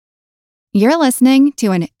You're listening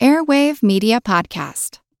to an Airwave Media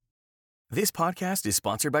Podcast. This podcast is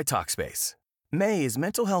sponsored by Talkspace. May is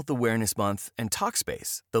Mental Health Awareness Month, and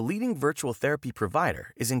Talkspace, the leading virtual therapy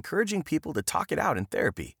provider, is encouraging people to talk it out in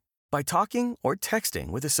therapy. By talking or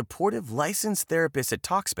texting with a supportive, licensed therapist at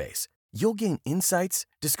Talkspace, you'll gain insights,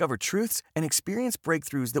 discover truths, and experience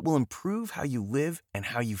breakthroughs that will improve how you live and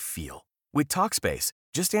how you feel. With Talkspace,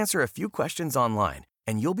 just answer a few questions online,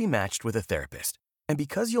 and you'll be matched with a therapist. And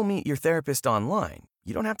because you'll meet your therapist online,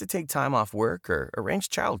 you don't have to take time off work or arrange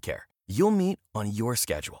childcare. You'll meet on your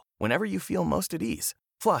schedule, whenever you feel most at ease.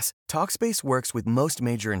 Plus, Talkspace works with most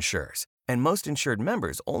major insurers, and most insured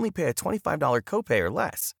members only pay a $25 copay or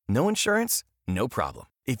less. No insurance? No problem.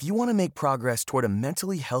 If you want to make progress toward a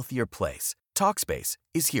mentally healthier place, Talkspace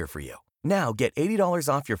is here for you. Now get $80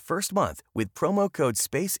 off your first month with promo code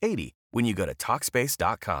SPACE80 when you go to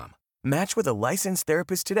Talkspace.com. Match with a licensed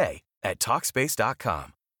therapist today at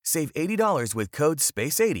Talkspace.com. Save $80 with code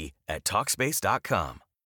SPACE80 at Talkspace.com.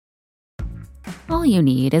 All you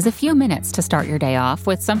need is a few minutes to start your day off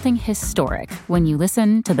with something historic when you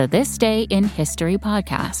listen to the This Day in History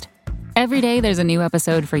podcast. Every day there's a new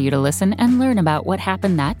episode for you to listen and learn about what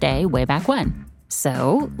happened that day way back when.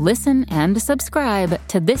 So listen and subscribe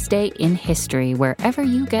to This Day in History wherever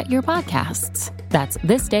you get your podcasts. That's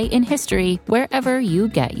This Day in History wherever you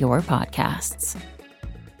get your podcasts.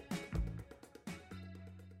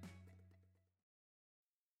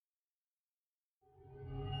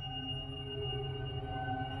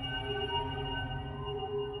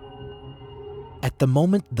 At the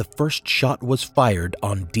moment the first shot was fired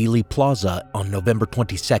on Dealey Plaza on November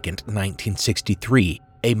 22, 1963,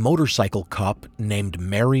 a motorcycle cop named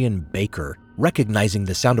Marion Baker, recognizing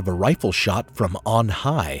the sound of a rifle shot from on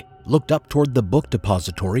high, looked up toward the book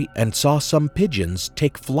depository and saw some pigeons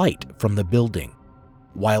take flight from the building.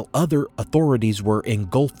 While other authorities were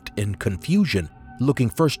engulfed in confusion, looking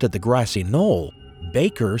first at the grassy knoll,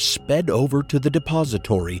 Baker sped over to the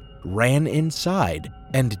depository, ran inside,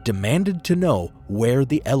 and demanded to know where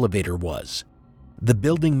the elevator was. The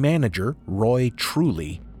building manager, Roy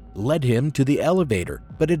Truly, led him to the elevator,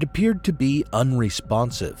 but it appeared to be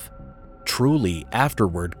unresponsive. Truly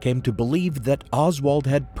afterward came to believe that Oswald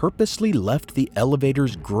had purposely left the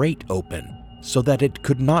elevator's grate open so that it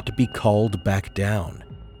could not be called back down.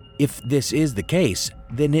 If this is the case,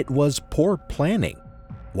 then it was poor planning.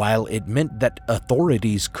 While it meant that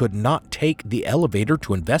authorities could not take the elevator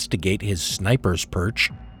to investigate his sniper's perch,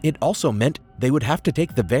 it also meant they would have to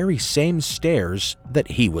take the very same stairs that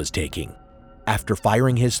he was taking. After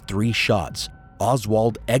firing his 3 shots,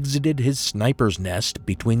 Oswald exited his sniper's nest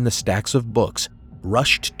between the stacks of books,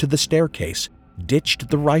 rushed to the staircase, ditched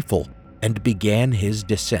the rifle, and began his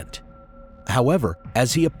descent. However,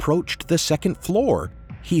 as he approached the second floor,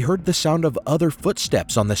 he heard the sound of other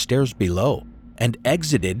footsteps on the stairs below, and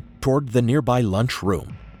exited toward the nearby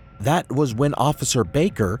lunchroom. That was when Officer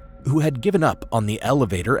Baker, who had given up on the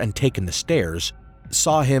elevator and taken the stairs,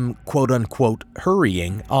 saw him quote-unquote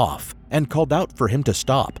hurrying off and called out for him to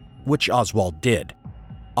stop, which Oswald did.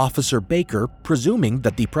 Officer Baker, presuming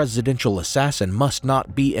that the presidential assassin must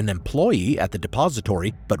not be an employee at the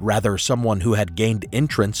depository, but rather someone who had gained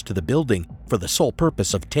entrance to the building for the sole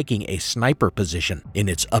purpose of taking a sniper position in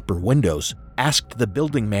its upper windows, asked the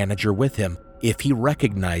building manager with him if he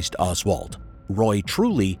recognized Oswald. Roy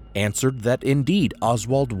Truly answered that indeed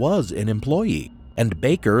Oswald was an employee, and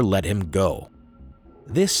Baker let him go.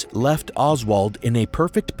 This left Oswald in a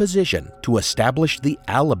perfect position to establish the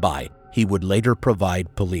alibi he would later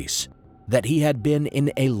provide police, that he had been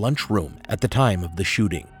in a lunchroom at the time of the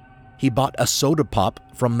shooting. He bought a soda pop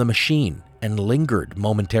from the machine and lingered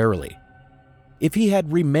momentarily. If he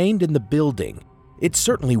had remained in the building, it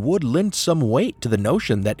certainly would lend some weight to the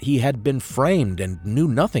notion that he had been framed and knew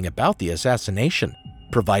nothing about the assassination,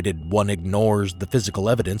 provided one ignores the physical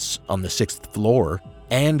evidence on the 6th floor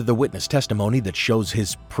and the witness testimony that shows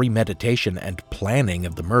his premeditation and planning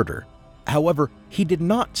of the murder. However, he did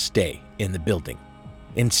not stay in the building.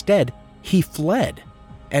 Instead, he fled,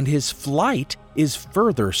 and his flight is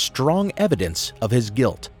further strong evidence of his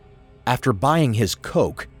guilt. After buying his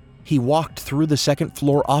Coke, he walked through the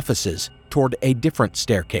second-floor offices toward a different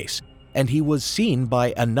staircase, and he was seen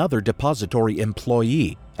by another depository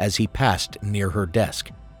employee as he passed near her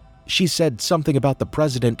desk. She said something about the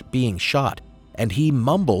president being shot, and he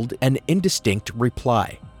mumbled an indistinct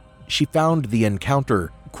reply. She found the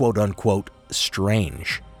encounter, quote-unquote,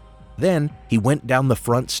 strange. Then he went down the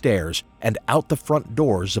front stairs and out the front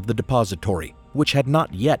doors of the depository, which had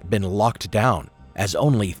not yet been locked down, as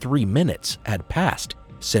only 3 minutes had passed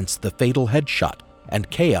since the fatal headshot, and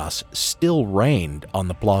chaos still reigned on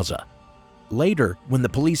the plaza. Later, when the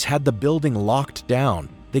police had the building locked down,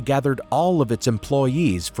 they gathered all of its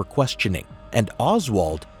employees for questioning, and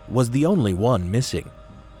Oswald was the only one missing.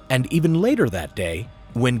 And even later that day,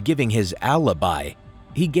 when giving his alibi,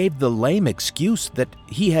 he gave the lame excuse that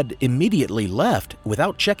he had immediately left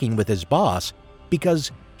without checking with his boss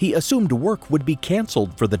because he assumed work would be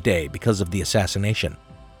canceled for the day because of the assassination.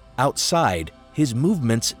 Outside, his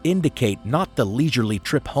movements indicate not the leisurely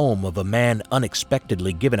trip home of a man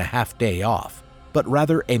unexpectedly given a half day off, but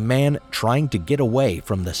rather a man trying to get away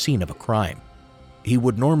from the scene of a crime. He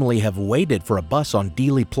would normally have waited for a bus on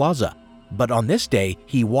Dealey Plaza, but on this day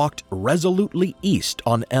he walked resolutely east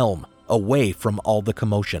on Elm, away from all the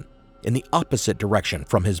commotion, in the opposite direction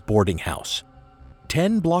from his boarding house.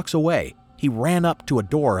 10 blocks away, he ran up to a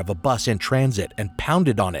door of a bus in transit and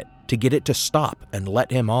pounded on it to get it to stop and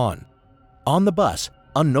let him on. On the bus,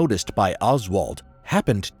 unnoticed by Oswald,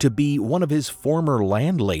 happened to be one of his former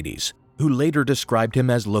landladies, who later described him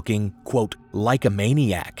as looking, quote, like a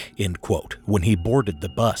maniac, end quote, when he boarded the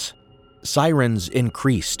bus. Sirens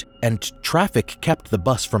increased, and traffic kept the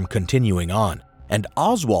bus from continuing on, and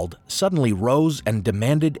Oswald suddenly rose and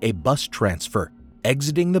demanded a bus transfer,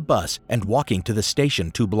 exiting the bus and walking to the station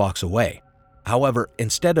 2 blocks away. However,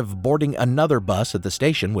 instead of boarding another bus at the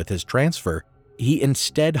station with his transfer, he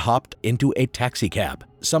instead hopped into a taxicab,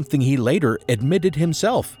 something he later admitted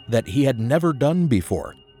himself that he had never done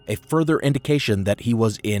before, a further indication that he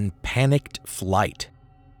was in panicked flight.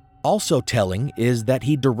 Also telling is that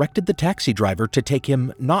he directed the taxi driver to take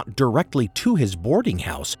him not directly to his boarding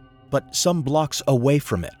house, but some blocks away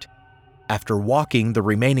from it. After walking the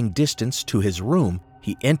remaining distance to his room,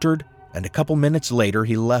 he entered, and a couple minutes later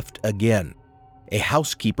he left again. A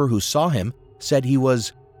housekeeper who saw him said he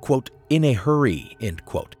was, quote, in a hurry, end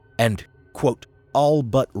quote, and, quote, all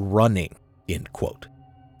but running, end quote.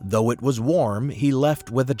 Though it was warm, he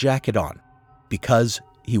left with a jacket on, because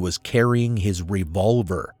he was carrying his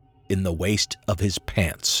revolver in the waist of his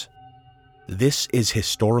pants. This is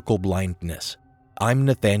Historical Blindness. I'm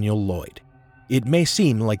Nathaniel Lloyd. It may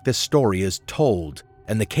seem like this story is told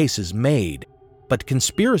and the case is made, but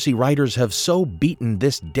conspiracy writers have so beaten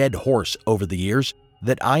this dead horse over the years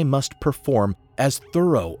that I must perform as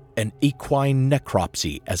thorough an equine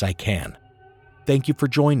necropsy as I can. Thank you for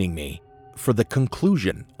joining me for the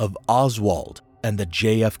conclusion of Oswald and the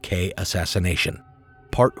JFK assassination.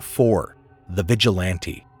 Part 4, The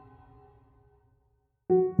Vigilante.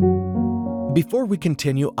 Before we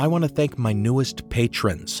continue, I want to thank my newest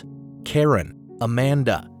patrons, Karen,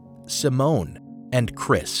 Amanda, Simone, and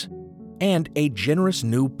Chris, and a generous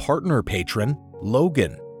new partner patron,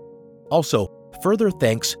 Logan. Also, further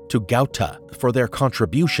thanks to Gauta for their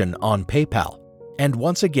contribution on PayPal, and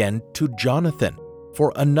once again to Jonathan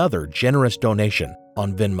for another generous donation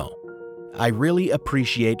on Venmo. I really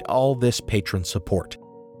appreciate all this patron support.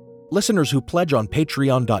 Listeners who pledge on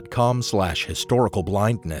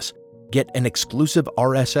patreon.com/historicalblindness get an exclusive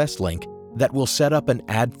RSS link that will set up an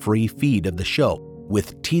ad-free feed of the show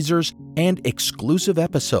with teasers and exclusive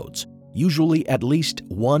episodes, usually at least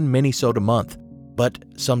one minisode a month, but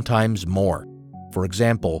sometimes more. For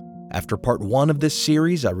example, after part 1 of this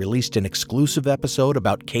series, I released an exclusive episode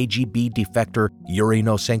about KGB defector Yuri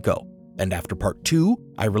Nosenko, and after part 2,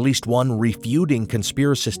 I released one refuting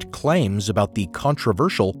conspiracist claims about the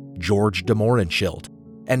controversial George de Mohrenschildt.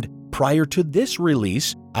 And prior to this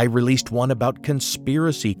release, I released one about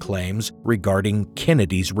conspiracy claims regarding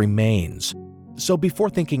Kennedy's remains. So before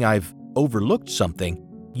thinking I've overlooked something,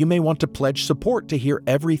 you may want to pledge support to hear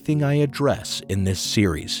everything I address in this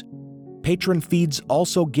series. Patron feeds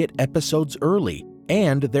also get episodes early,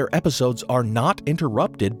 and their episodes are not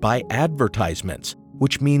interrupted by advertisements,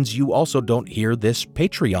 which means you also don't hear this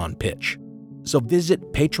Patreon pitch. So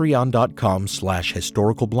visit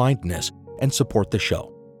patreon.com/historicalblindness and support the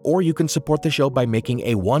show. Or you can support the show by making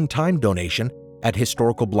a one-time donation at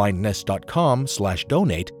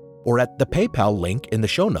historicalblindness.com/donate, or at the PayPal link in the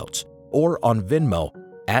show notes, or on Venmo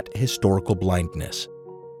at Historical Blindness.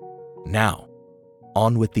 Now,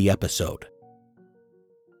 on with the episode.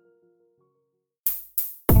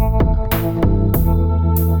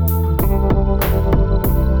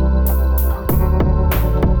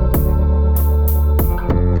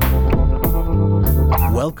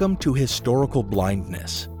 Welcome to Historical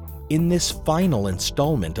Blindness. In this final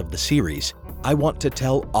installment of the series, I want to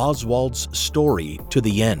tell Oswald's story to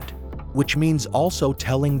the end, which means also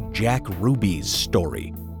telling Jack Ruby's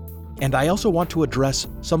story. And I also want to address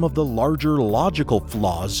some of the larger logical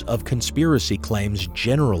flaws of conspiracy claims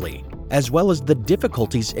generally, as well as the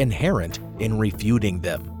difficulties inherent in refuting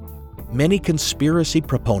them. Many conspiracy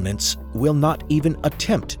proponents will not even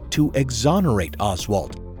attempt to exonerate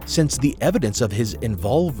Oswald, since the evidence of his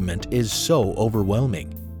involvement is so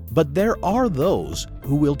overwhelming. But there are those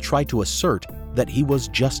who will try to assert that he was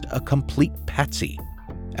just a complete patsy.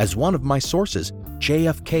 As one of my sources,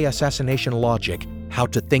 JFK Assassination Logic, How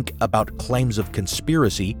to Think About Claims of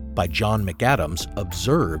Conspiracy by John McAdams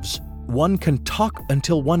observes, one can talk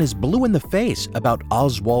until one is blue in the face about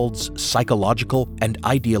Oswald's psychological and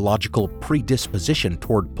ideological predisposition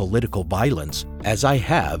toward political violence, as I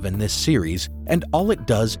have in this series, and all it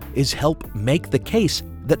does is help make the case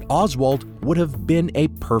that Oswald would have been a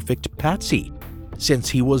perfect patsy, since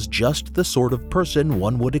he was just the sort of person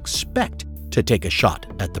one would expect to take a shot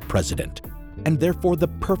at the president, and therefore the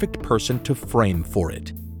perfect person to frame for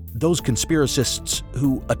it. Those conspiracists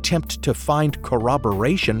who attempt to find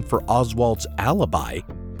corroboration for Oswald's alibi,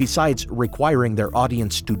 besides requiring their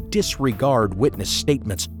audience to disregard witness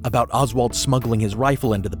statements about Oswald smuggling his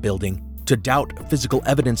rifle into the building, to doubt physical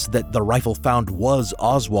evidence that the rifle found was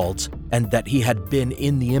Oswald's and that he had been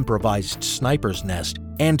in the improvised sniper's nest,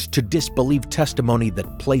 and to disbelieve testimony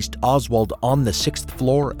that placed Oswald on the 6th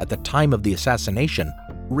floor at the time of the assassination,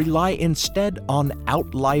 rely instead on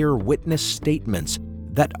outlier witness statements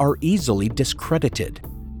that are easily discredited.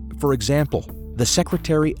 For example, the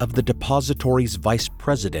secretary of the depository's vice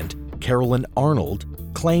president, Carolyn Arnold,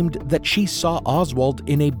 claimed that she saw Oswald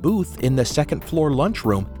in a booth in the 2nd floor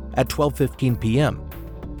lunchroom at 12:15 p.m.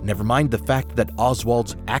 Never mind the fact that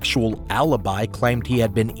Oswald's actual alibi claimed he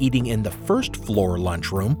had been eating in the 1st floor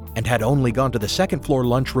lunchroom and had only gone to the 2nd floor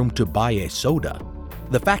lunchroom to buy a soda.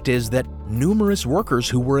 The fact is that numerous workers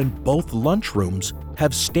who were in both lunchrooms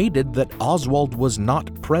have stated that Oswald was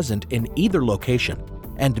not present in either location,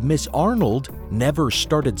 and Miss Arnold never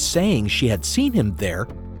started saying she had seen him there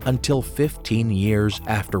until 15 years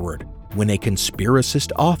afterward, when a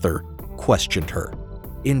conspiracist author questioned her.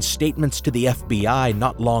 In statements to the FBI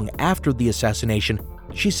not long after the assassination,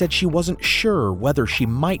 she said she wasn't sure whether she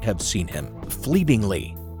might have seen him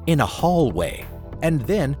fleetingly in a hallway, and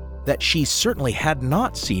then that she certainly had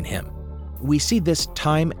not seen him. We see this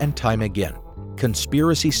time and time again.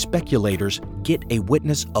 Conspiracy speculators get a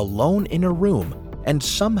witness alone in a room and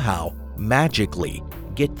somehow, magically,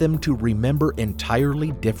 get them to remember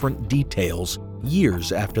entirely different details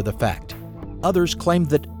years after the fact. Others claim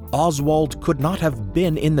that Oswald could not have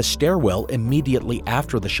been in the stairwell immediately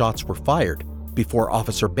after the shots were fired, before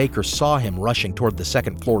Officer Baker saw him rushing toward the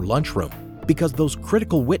 2nd floor lunchroom, because those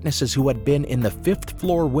critical witnesses who had been in the 5th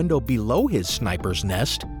floor window below his sniper's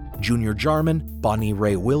nest, Junior Jarman, Bonnie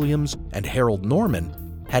Ray Williams, and Harold Norman,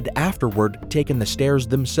 had afterward taken the stairs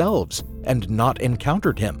themselves and not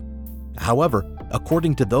encountered him. However,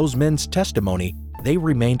 according to those men's testimony, they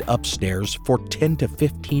remained upstairs for 10 to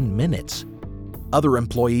 15 minutes. Other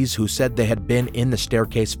employees who said they had been in the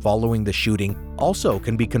staircase following the shooting also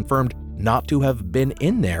can be confirmed not to have been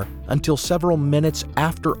in there until several minutes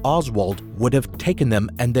after Oswald would have taken them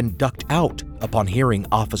and then ducked out upon hearing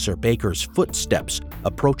Officer Baker's footsteps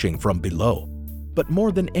approaching from below. But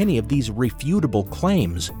more than any of these refutable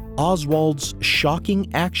claims, Oswald's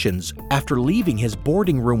shocking actions after leaving his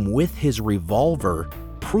boarding room with his revolver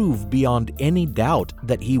prove beyond any doubt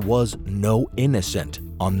that he was no innocent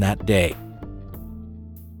on that day.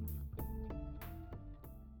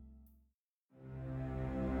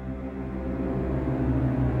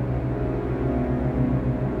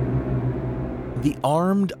 The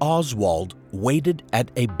armed Oswald waited at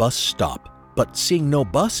a bus stop, but seeing no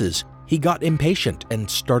buses, he got impatient and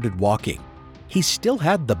started walking. He still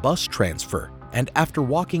had the bus transfer, and after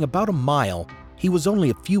walking about a mile, he was only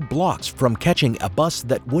a few blocks from catching a bus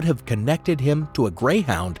that would have connected him to a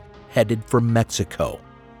Greyhound headed for Mexico.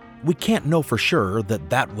 We can't know for sure that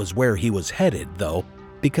that was where he was headed, though,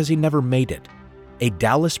 because he never made it. A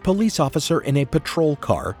Dallas police officer in a patrol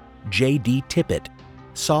car, J.D. Tippett,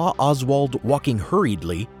 saw Oswald walking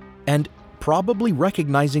hurriedly, and probably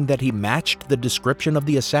recognizing that he matched the description of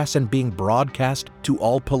the assassin being broadcast to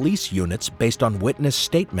all police units based on witness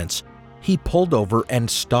statements, he pulled over and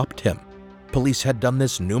stopped him. Police had done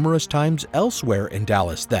this numerous times elsewhere in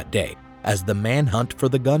Dallas that day, as the manhunt for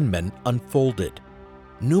the gunman unfolded.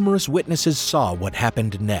 Numerous witnesses saw what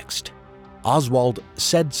happened next. Oswald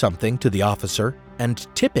said something to the officer, and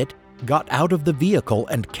Tippett got out of the vehicle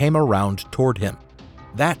and came around toward him.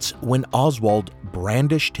 That's when Oswald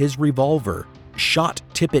brandished his revolver, shot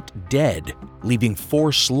Tippett dead, leaving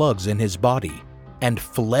 4 slugs in his body, and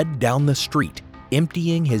fled down the street,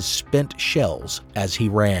 emptying his spent shells as he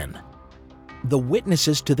ran. The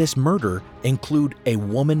witnesses to this murder include a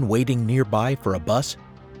woman waiting nearby for a bus,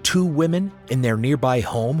 2 women in their nearby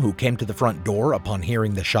home who came to the front door upon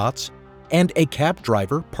hearing the shots, and a cab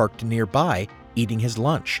driver parked nearby eating his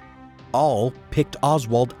lunch. all picked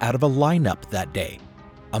Oswald out of a lineup that day.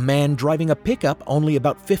 A man driving a pickup only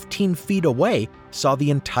about 15 feet away saw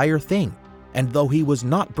the entire thing, and though he was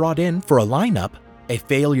not brought in for a lineup, a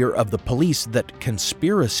failure of the police that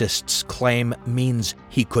conspiracists claim means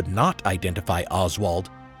he could not identify Oswald,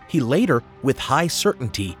 he later, with high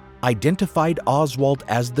certainty, identified Oswald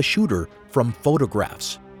as the shooter from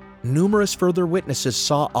photographs. Numerous further witnesses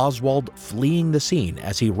saw Oswald fleeing the scene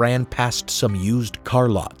as he ran past some used car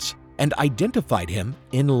lots, and identified him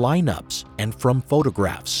in lineups and from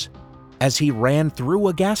photographs. As he ran through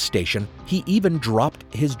a gas station, he even dropped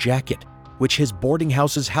his jacket, which his boarding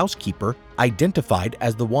house's housekeeper identified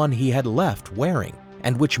as the one he had left wearing,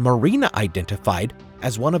 and which Marina identified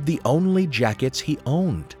as one of the only jackets he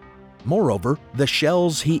owned. Moreover, the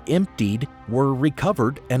shells he emptied were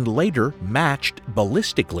recovered and later matched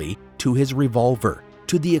ballistically to his revolver,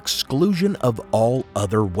 to the exclusion of all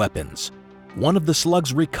other weapons. One of the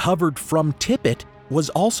slugs recovered from Tippit was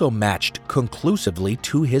also matched conclusively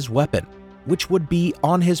to his weapon, which would be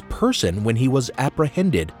on his person when he was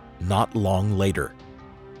apprehended not long later.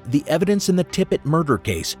 The evidence in the Tippit murder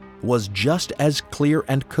case was just as clear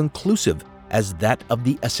and conclusive as that of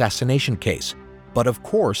the assassination case, but of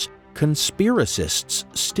course, conspiracists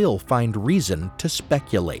still find reason to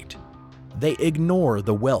speculate. They ignore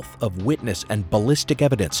the wealth of witness and ballistic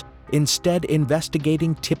evidence, instead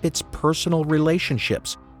investigating Tippit's personal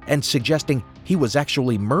relationships and suggesting he was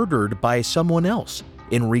actually murdered by someone else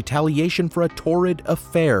in retaliation for a torrid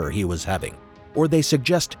affair he was having. Or they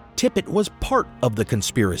suggest Tippit was part of the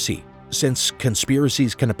conspiracy, since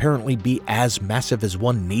conspiracies can apparently be as massive as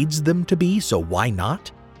one needs them to be, so why not?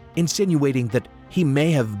 Insinuating that he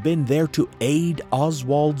may have been there to aid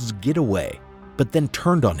Oswald's getaway, but then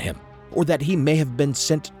turned on him, or that he may have been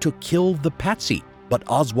sent to kill the patsy, but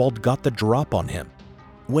Oswald got the drop on him.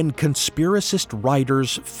 When conspiracist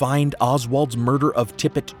writers find Oswald's murder of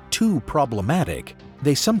Tippit too problematic,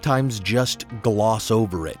 they sometimes just gloss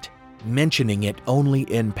over it, mentioning it only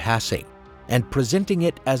in passing, and presenting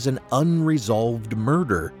it as an unresolved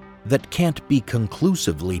murder that can't be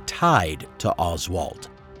conclusively tied to Oswald.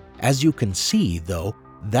 As you can see, though,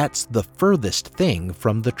 that's the furthest thing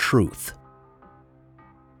from the truth.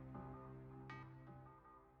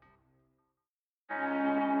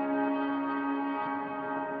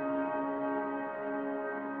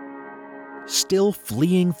 Still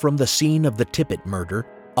fleeing from the scene of the Tippit murder,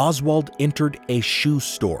 Oswald entered a shoe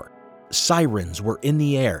store. Sirens were in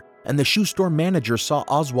the air, and the shoe store manager saw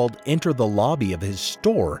Oswald enter the lobby of his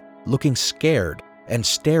store, looking scared and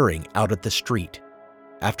staring out at the street.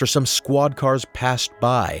 After some squad cars passed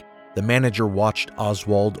by, the manager watched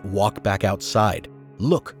Oswald walk back outside,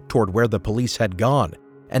 look toward where the police had gone,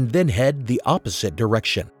 and then head the opposite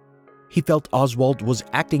direction. He felt Oswald was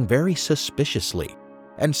acting very suspiciously,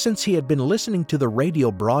 and since he had been listening to the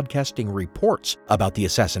radio broadcasting reports about the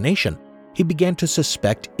assassination, he began to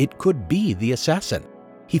suspect it could be the assassin.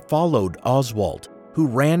 He followed Oswald, who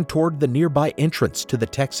ran toward the nearby entrance to the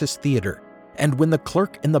Texas Theater, and when the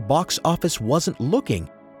clerk in the box office wasn't looking,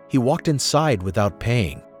 he walked inside without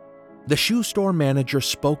paying. The shoe store manager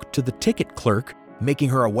spoke to the ticket clerk, making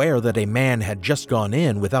her aware that a man had just gone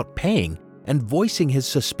in without paying and voicing his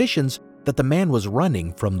suspicions that the man was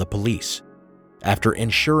running from the police. After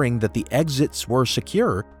ensuring that the exits were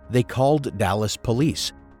secure, they called Dallas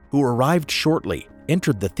police, who arrived shortly,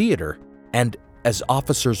 entered the theater, and as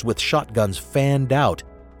officers with shotguns fanned out,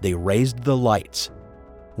 they raised the lights.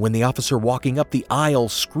 When the officer walking up the aisle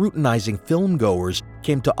scrutinizing filmgoers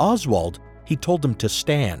came to Oswald, he told him to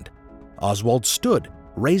stand. Oswald stood,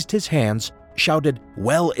 raised his hands, shouted,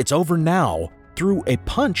 "Well, it's over now," threw a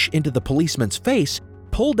punch into the policeman's face,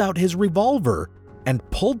 pulled out his revolver, and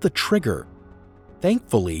pulled the trigger.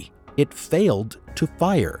 Thankfully, it failed to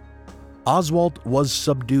fire. Oswald was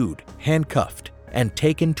subdued, handcuffed, and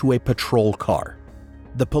taken to a patrol car.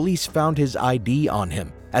 The police found his ID on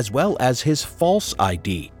him, as well as his false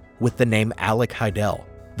ID, with the name Alec Heidel,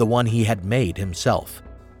 the one he had made himself.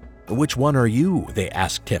 "Which one are you?" they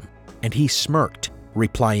asked him, and he smirked,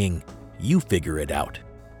 replying, "You figure it out."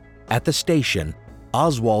 At the station,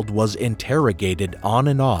 Oswald was interrogated on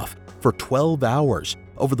and off for 12 hours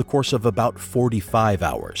over the course of about 45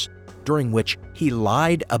 hours, during which he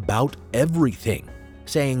lied about everything,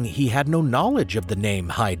 saying he had no knowledge of the name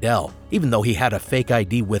Heidel, even though he had a fake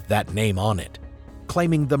ID with that name on it,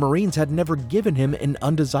 claiming the Marines had never given him an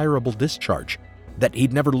undesirable discharge, that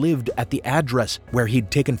he'd never lived at the address where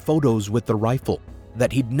he'd taken photos with the rifle,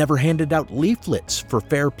 that he'd never handed out leaflets for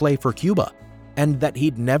Fair Play for Cuba, and that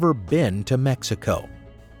he'd never been to Mexico.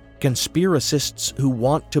 Conspiracists who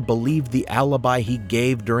want to believe the alibi he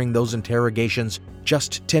gave during those interrogations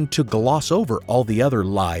just tend to gloss over all the other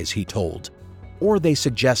lies he told, or they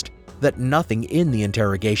suggest that nothing in the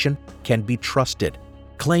interrogation can be trusted,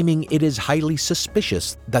 claiming it is highly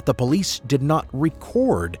suspicious that the police did not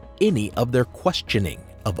record any of their questioning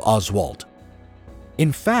of Oswald.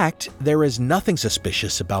 In fact, there is nothing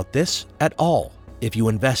suspicious about this at all if you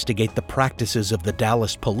investigate the practices of the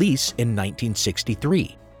Dallas police in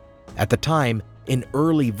 1963. At the time, an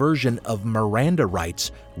early version of Miranda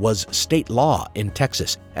rights was state law in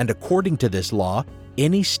Texas, and according to this law,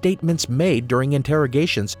 any statements made during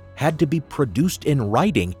interrogations had to be produced in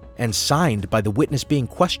writing and signed by the witness being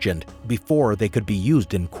questioned before they could be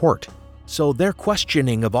used in court. So their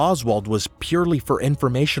questioning of Oswald was purely for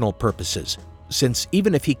informational purposes, since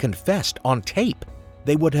even if he confessed on tape,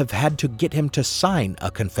 they would have had to get him to sign a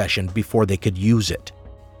confession before they could use it.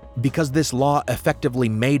 Because this law effectively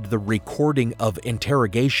made the recording of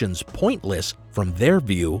interrogations pointless from their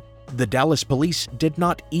view, the Dallas police did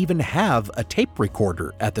not even have a tape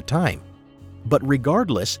recorder at the time. But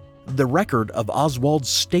regardless, the record of Oswald's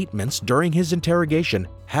statements during his interrogation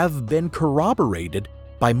have been corroborated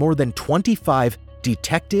by more than 25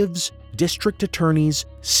 detectives, district attorneys,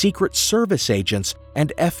 Secret Service agents,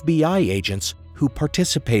 and FBI agents who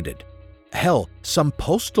participated. Hell, some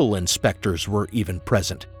postal inspectors were even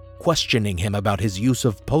present, questioning him about his use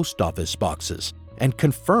of post office boxes, and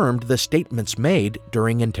confirmed the statements made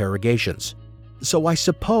during interrogations. So I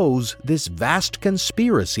suppose this vast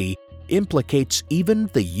conspiracy implicates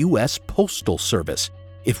even the U.S. Postal Service,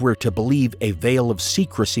 if we're to believe a veil of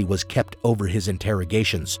secrecy was kept over his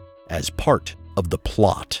interrogations as part of the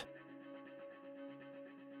plot.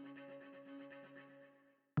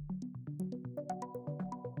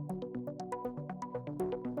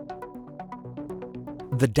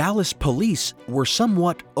 The Dallas police were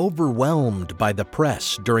somewhat overwhelmed by the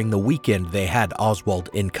press during the weekend they had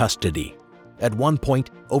Oswald in custody. At one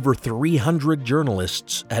point, over 300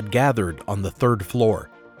 journalists had gathered on the third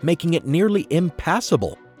floor, making it nearly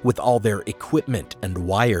impassable with all their equipment and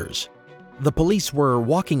wires. The police were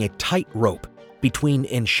walking a tightrope between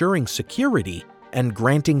ensuring security and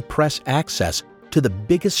granting press access to the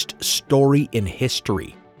biggest story in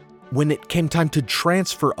history. When it came time to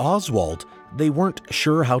transfer Oswald, they weren't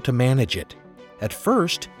sure how to manage it. At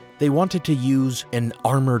first, they wanted to use an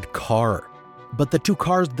armored car, but the two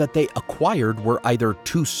cars that they acquired were either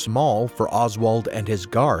too small for Oswald and his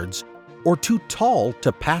guards, or too tall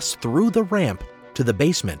to pass through the ramp to the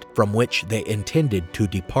basement from which they intended to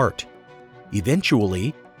depart.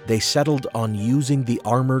 Eventually, they settled on using the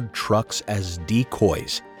armored trucks as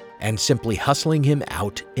decoys and simply hustling him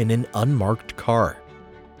out in an unmarked car.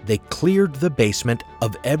 They cleared the basement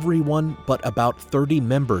of everyone but about 30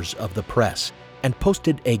 members of the press and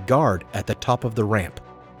posted a guard at the top of the ramp.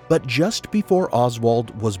 But just before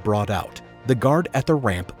Oswald was brought out, the guard at the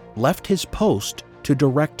ramp left his post to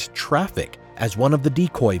direct traffic as one of the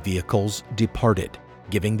decoy vehicles departed,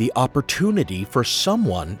 giving the opportunity for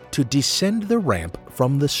someone to descend the ramp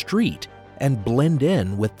from the street and blend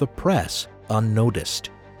in with the press unnoticed.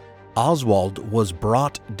 Oswald was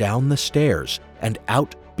brought down the stairs and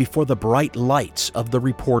out before the bright lights of the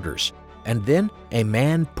reporters, and then a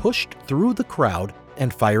man pushed through the crowd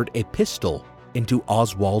and fired a pistol into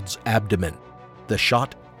Oswald's abdomen. The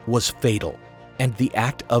shot was fatal, and the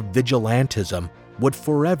act of vigilantism would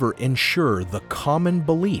forever ensure the common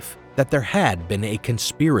belief that there had been a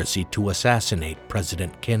conspiracy to assassinate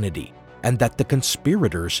President Kennedy, and that the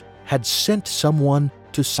conspirators had sent someone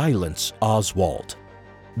to silence Oswald.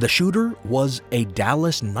 The shooter was a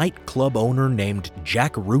Dallas nightclub owner named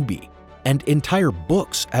Jack Ruby, and entire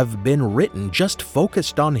books have been written just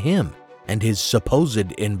focused on him and his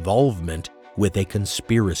supposed involvement with a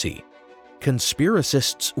conspiracy.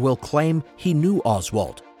 Conspiracists will claim he knew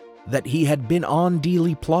Oswald, that he had been on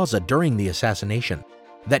Dealey Plaza during the assassination,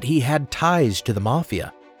 that he had ties to the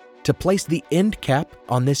mafia. To place the end cap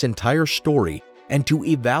on this entire story and to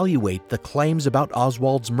evaluate the claims about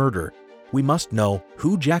Oswald's murder, we must know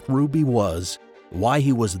who Jack Ruby was, why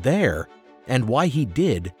he was there, and why he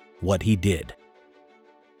did what he did.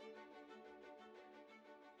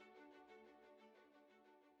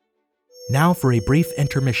 Now for a brief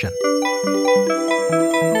intermission.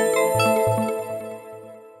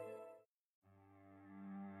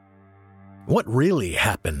 What really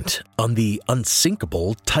happened on the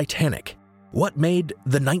unsinkable Titanic? What made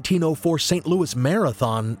the 1904 St. Louis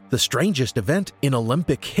Marathon the strangest event in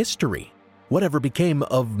Olympic history? Whatever became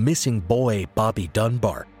of missing boy Bobby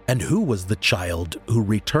Dunbar, and who was the child who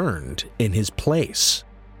returned in his place?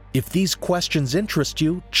 If these questions interest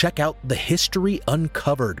you, check out the History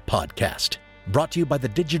Uncovered podcast, brought to you by the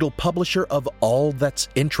digital publisher of All That's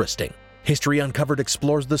Interesting. History Uncovered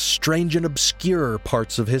explores the strange and obscure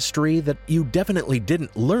parts of history that you definitely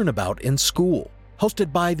didn't learn about in school.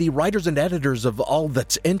 Hosted by the writers and editors of All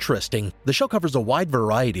That's Interesting, the show covers a wide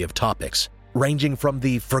variety of topics, ranging from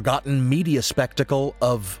the forgotten media spectacle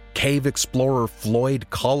of cave explorer Floyd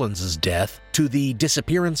Collins' death, to the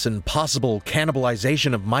disappearance and possible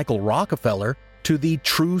cannibalization of Michael Rockefeller, to the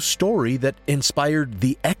true story that inspired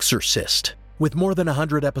The Exorcist. With more than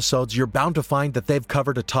 100 episodes, you're bound to find that they've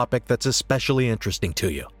covered a topic that's especially interesting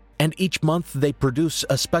to you. And each month they produce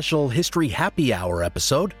a special History Happy Hour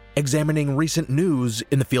episode, examining recent news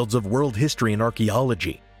in the fields of world history and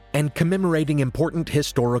archaeology, and commemorating important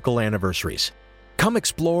historical anniversaries. Come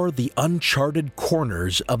explore the uncharted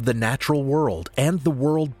corners of the natural world and the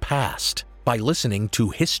world past by listening to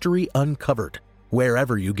History Uncovered,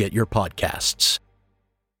 wherever you get your podcasts.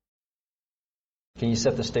 Can you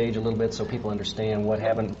set the stage a little bit so people understand what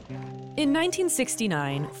happened? In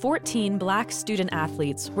 1969, 14 black student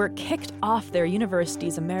athletes were kicked off their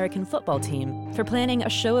university's American football team for planning a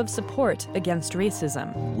show of support against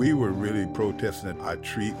racism. We were really protesting our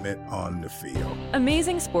treatment on the field.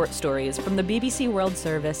 Amazing Sports Stories from the BBC World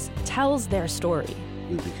Service tells their story.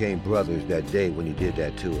 We became brothers that day when he did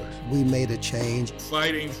that to us. We made a change.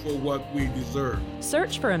 Fighting for what we deserve.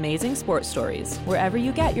 Search for Amazing Sports Stories wherever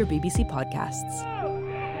you get your BBC podcasts.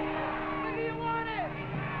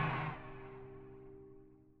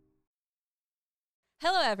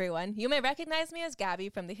 Hello, everyone. You may recognize me as Gabby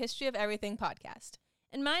from the History of Everything podcast.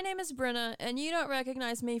 And my name is Brenna, and you don't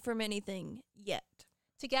recognize me from anything yet.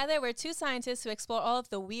 Together, we're two scientists who explore all of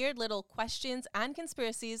the weird little questions and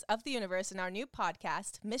conspiracies of the universe in our new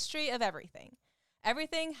podcast, Mystery of Everything.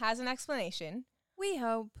 Everything has an explanation. We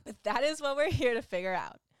hope. But that is what we're here to figure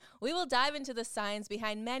out. We will dive into the science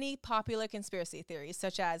behind many popular conspiracy theories,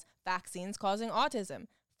 such as vaccines causing autism,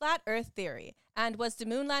 flat Earth theory, and was the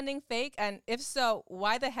moon landing fake? And if so,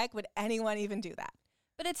 why the heck would anyone even do that?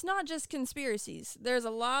 But it's not just conspiracies. There's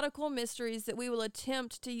a lot of cool mysteries that we will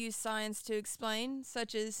attempt to use science to explain,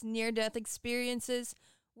 such as near-death experiences,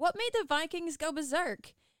 what made the Vikings go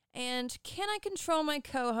berserk, and can I control my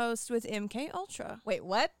co-host with MK Ultra? Wait,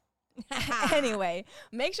 what? Anyway,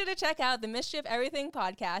 make sure to check out the Mystery of Everything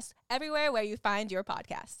podcast everywhere where you find your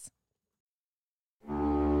podcasts.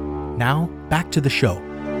 Now, back to the show.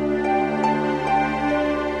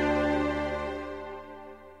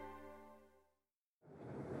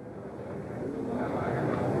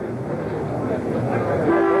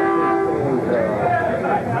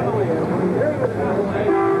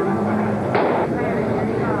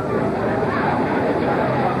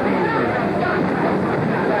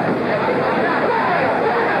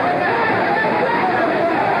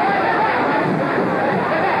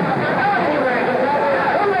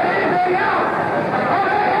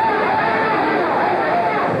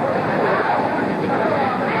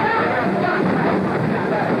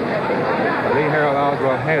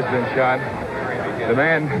 Has been shot. The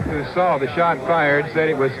man who saw the shot fired said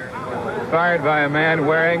it was fired by a man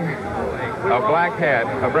wearing a black hat,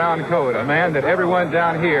 a brown coat, a man that everyone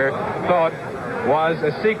down here thought was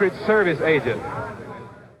a Secret Service agent.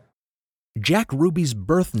 Jack Ruby's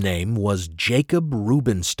birth name was Jacob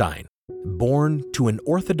Rubenstein, born to an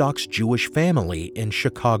Orthodox Jewish family in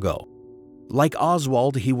Chicago. Like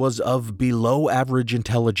Oswald, he was of below-average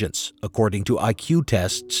intelligence, according to IQ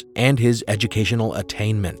tests and his educational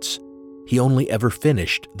attainments. He only ever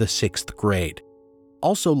finished the 6th grade.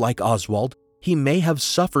 Also like Oswald, he may have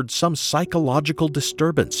suffered some psychological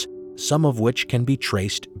disturbance, some of which can be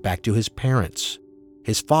traced back to his parents.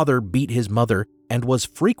 His father beat his mother and was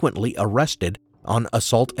frequently arrested on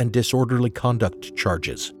assault and disorderly conduct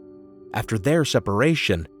charges. After their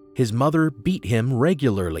separation, his mother beat him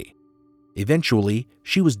regularly. Eventually,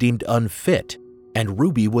 she was deemed unfit, and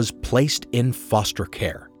Ruby was placed in foster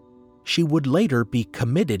care. She would later be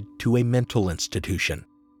committed to a mental institution.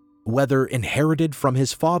 Whether inherited from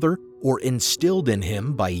his father or instilled in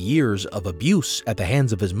him by years of abuse at the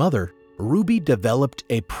hands of his mother, Ruby developed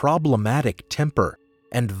a problematic temper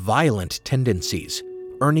and violent tendencies,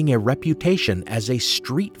 earning a reputation as a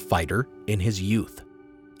street fighter in his youth.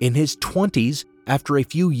 In his 20s, after a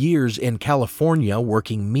few years in California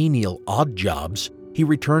working menial odd jobs, he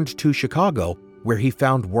returned to Chicago, where he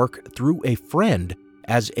found work through a friend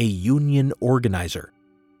as a union organizer.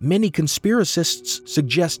 Many conspiracists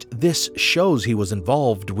suggest this shows he was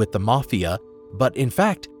involved with the mafia, but in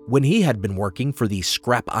fact, when he had been working for the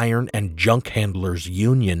scrap iron and junk handlers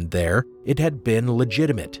union there, it had been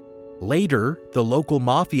legitimate. Later, the local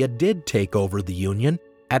mafia did take over the union,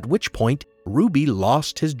 at which point Ruby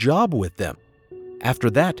lost his job with them. After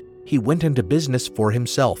that, he went into business for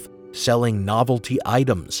himself, selling novelty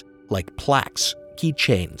items like plaques,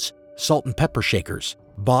 keychains, salt and pepper shakers,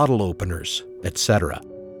 bottle openers, etc.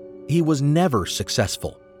 He was never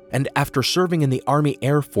successful, and after serving in the Army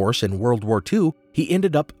Air Force in World War II, he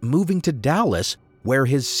ended up moving to Dallas, where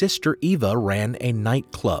his sister Eva ran a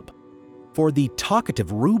nightclub. For the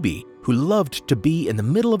talkative Ruby, who loved to be in the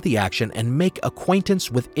middle of the action and make acquaintance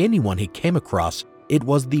with anyone he came across, it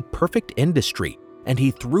was the perfect industry, and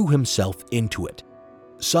he threw himself into it.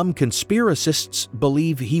 Some conspiracists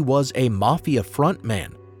believe he was a mafia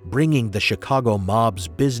frontman, bringing the Chicago mob's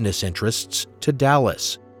business interests to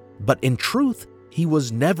Dallas. But in truth, he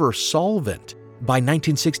was never solvent. By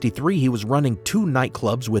 1963, he was running 2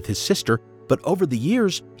 nightclubs with his sister, but over the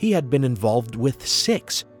years, he had been involved with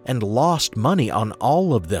 6 and lost money on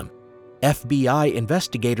all of them. FBI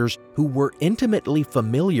investigators who were intimately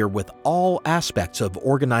familiar with all aspects of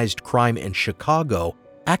organized crime in Chicago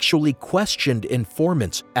actually questioned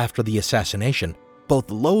informants after the assassination,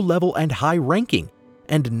 both low-level and high-ranking,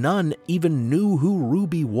 and none even knew who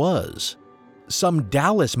Ruby was. Some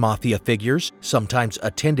Dallas Mafia figures sometimes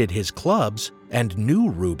attended his clubs and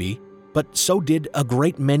knew Ruby, but so did a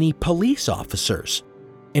great many police officers.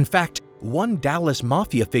 In fact, one Dallas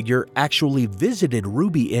Mafia figure actually visited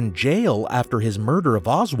Ruby in jail after his murder of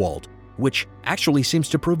Oswald, which actually seems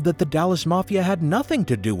to prove that the Dallas Mafia had nothing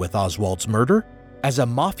to do with Oswald's murder, as a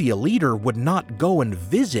Mafia leader would not go and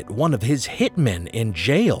visit one of his hitmen in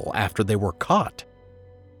jail after they were caught.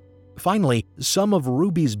 Finally, some of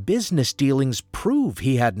Ruby's business dealings prove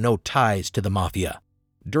he had no ties to the Mafia.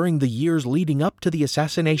 During the years leading up to the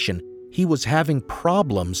assassination, he was having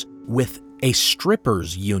problems with a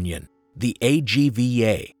strippers union, the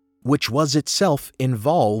AGVA, which was itself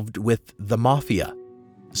involved with the Mafia.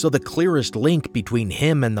 So the clearest link between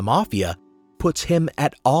him and the Mafia puts him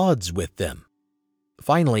at odds with them.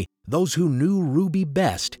 Finally, those who knew Ruby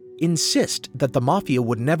best insist that the Mafia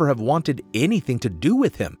would never have wanted anything to do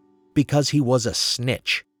with him because he was a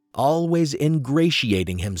snitch, always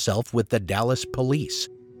ingratiating himself with the Dallas police,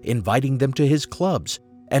 inviting them to his clubs,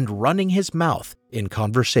 and running his mouth in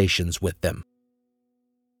conversations with them.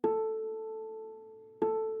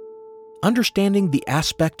 Understanding the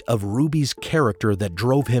aspect of Ruby's character that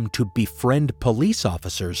drove him to befriend police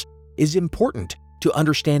officers is important to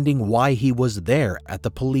understanding why he was there at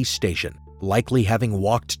the police station, likely having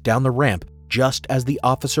walked down the ramp just as the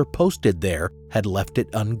officer posted there had left it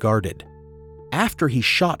unguarded. After he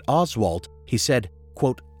shot Oswald, he said,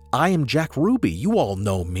 quote, "I am Jack Ruby, you all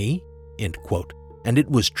know me," end quote. And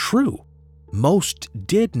it was true. Most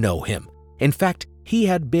did know him. In fact, he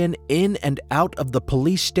had been in and out of the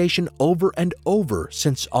police station over and over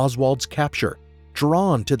since Oswald's capture,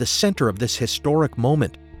 drawn to the center of this historic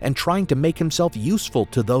moment and trying to make himself useful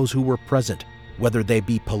to those who were present, whether they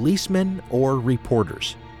be policemen or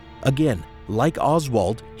reporters. Again, like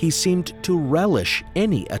Oswald, he seemed to relish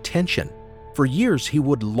any attention. For years, he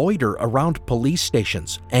would loiter around police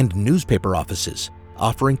stations and newspaper offices,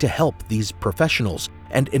 offering to help these professionals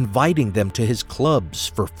and inviting them to his clubs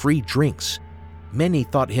for free drinks. Many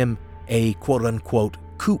thought him a quote-unquote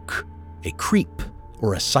kook, a creep,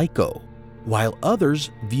 or a psycho, while others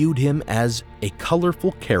viewed him as a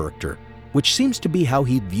colorful character, which seems to be how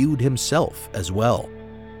he viewed himself as well.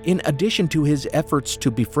 In addition to his efforts to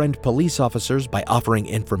befriend police officers by offering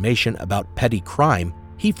information about petty crime,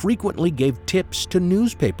 he frequently gave tips to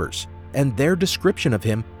newspapers, and their description of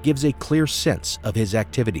him gives a clear sense of his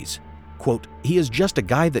activities. Quote, "He is just a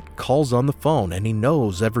guy that calls on the phone and he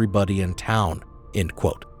knows everybody in town," end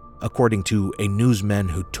quote, according to a newsman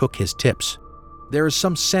who took his tips. There is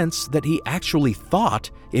some sense that he actually thought,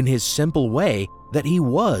 in his simple way, that he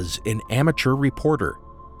was an amateur reporter.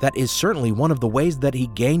 That is certainly one of the ways that he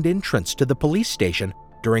gained entrance to the police station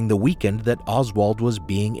during the weekend that Oswald was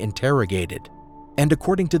being interrogated. And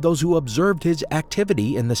according to those who observed his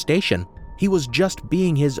activity in the station, he was just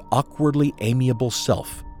being his awkwardly amiable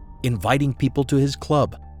self, inviting people to his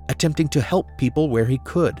club, attempting to help people where he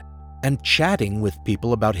could, and chatting with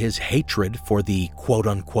people about his hatred for the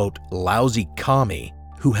quote-unquote lousy commie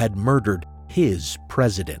who had murdered his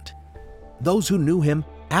president. Those who knew him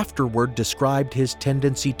afterward described his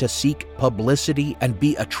tendency to seek publicity and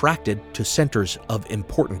be attracted to centers of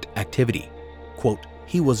important activity. Quote,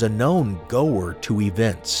 "He was a known goer to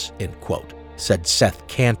events," end quote, said Seth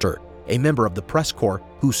Cantor, a member of the press corps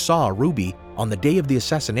who saw Ruby on the day of the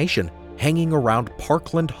assassination hanging around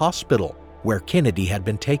Parkland Hospital, where Kennedy had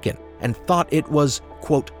been taken, and thought it was,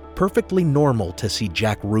 quote, "perfectly normal to see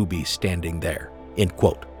Jack Ruby standing there," end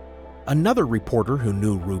quote. Another reporter who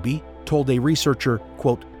knew Ruby told a researcher,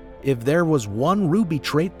 quote, "If there was one Ruby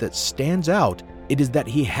trait that stands out, it is that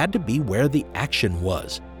he had to be where the action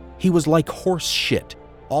was. He was like horse shit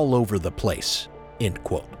all over the place," end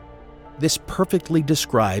quote. This perfectly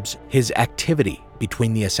describes his activity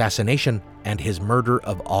between the assassination and his murder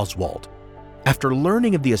of Oswald. After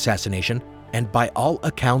learning of the assassination, and by all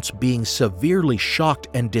accounts being severely shocked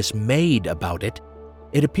and dismayed about it,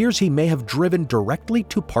 it appears he may have driven directly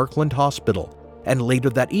to Parkland Hospital, and later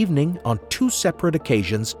that evening, on 2 separate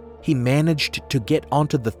occasions, he managed to get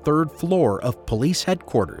onto the 3rd floor of police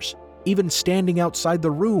headquarters, even standing outside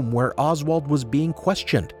the room where Oswald was being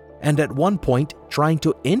questioned, and at one point trying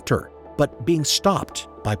to enter, but being stopped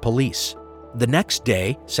by police. The next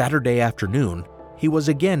day, Saturday afternoon, he was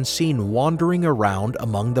again seen wandering around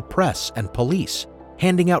among the press and police,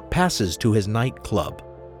 handing out passes to his nightclub.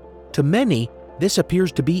 To many, this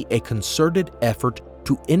appears to be a concerted effort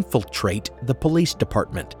to infiltrate the police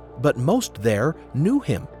department, but most there knew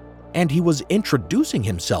him, and he was introducing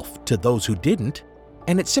himself to those who didn't,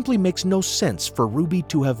 and it simply makes no sense for Ruby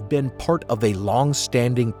to have been part of a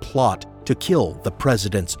long-standing plot to kill the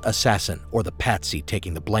president's assassin or the patsy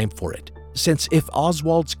taking the blame for it. Since if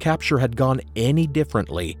Oswald's capture had gone any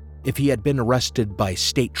differently, if he had been arrested by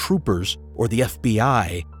state troopers or the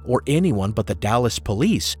FBI or anyone but the Dallas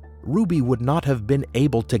police, Ruby would not have been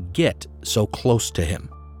able to get so close to him.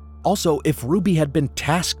 Also, if Ruby had been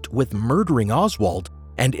tasked with murdering Oswald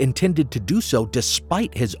and intended to do so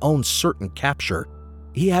despite his own certain capture,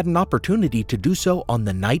 he had an opportunity to do so on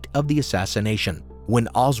the night of the assassination, when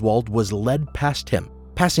Oswald was led past him,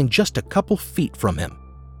 passing just a couple feet from him.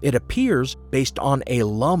 It appears, based on a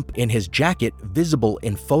lump in his jacket visible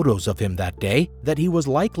in photos of him that day, that he was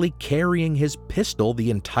likely carrying his pistol the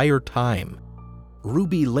entire time.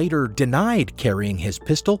 Ruby later denied carrying his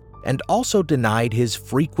pistol and also denied his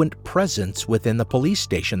frequent presence within the police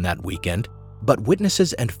station that weekend, but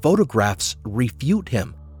witnesses and photographs refute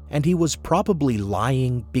him, and he was probably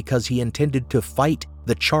lying because he intended to fight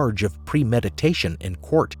the charge of premeditation in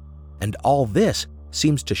court, and all this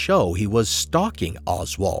seems to show he was stalking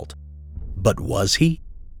Oswald. But was he?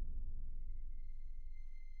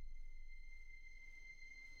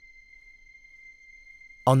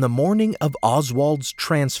 On the morning of Oswald's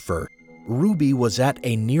transfer, Ruby was at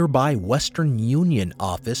a nearby Western Union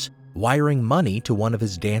office wiring money to one of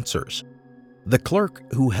his dancers. The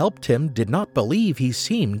clerk who helped him did not believe he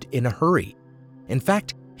seemed in a hurry. In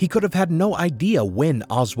fact, he could have had no idea when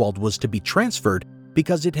Oswald was to be transferred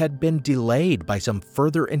because it had been delayed by some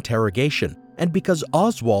further interrogation and because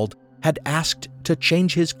Oswald had asked to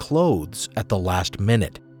change his clothes at the last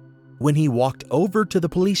minute. When he walked over to the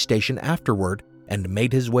police station afterward and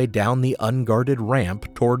made his way down the unguarded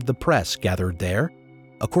ramp toward the press gathered there,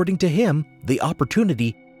 according to him, the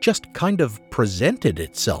opportunity just kind of presented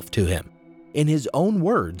itself to him. In his own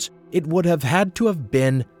words, it would have had to have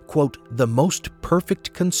been, quote, "the most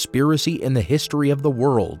perfect conspiracy in the history of the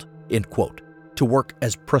world," end quote, to work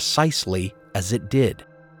as precisely as it did.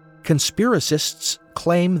 Conspiracists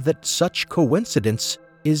claim that such coincidence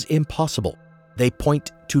is impossible. They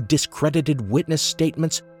point to discredited witness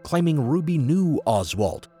statements claiming Ruby knew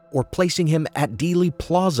Oswald or placing him at Dealey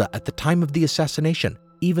Plaza at the time of the assassination,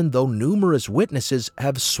 even though numerous witnesses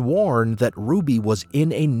have sworn that Ruby was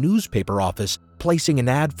in a newspaper office placing an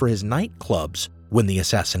ad for his nightclubs when the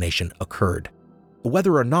assassination occurred.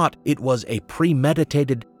 Whether or not it was a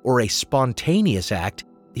premeditated or a spontaneous act,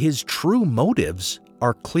 his true motives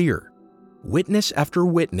are clear. Witness after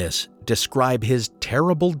witness describe his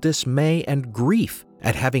terrible dismay and grief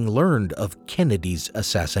at having learned of Kennedy's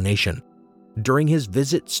assassination. During his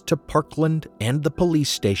visits to Parkland and the police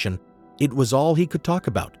station, it was all he could talk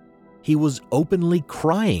about. He was openly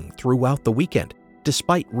crying throughout the weekend,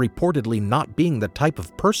 despite reportedly not being the type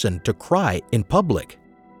of person to cry in public.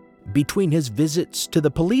 Between his visits to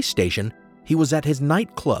the police station, he was at his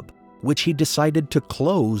nightclub, which he decided to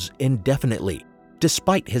close indefinitely,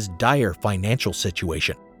 despite his dire financial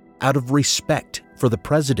situation, out of respect for the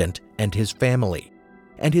president and his family.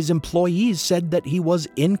 And his employees said that he was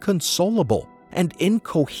inconsolable and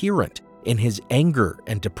incoherent in his anger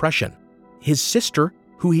and depression. His sister,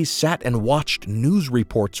 who he sat and watched news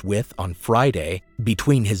reports with on Friday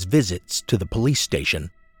between his visits to the police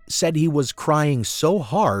station, said he was crying so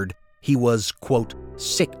hard he was, quote,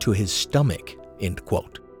 "sick to his stomach," end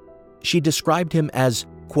quote. She described him as,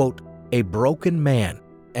 quote, "a broken man,"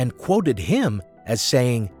 and quoted him as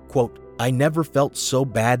saying, quote, "I never felt so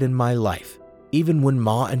bad in my life. Even when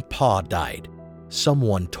Ma and Pa died,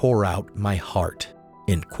 someone tore out my heart,"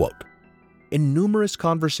 end quote. In numerous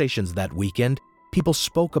conversations that weekend, people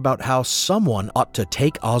spoke about how someone ought to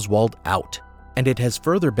take Oswald out. and it has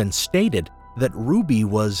further been stated that Ruby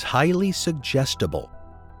was highly suggestible.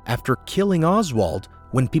 After killing Oswald,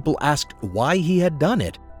 when people asked why he had done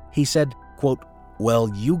it, he said, quote, "Well,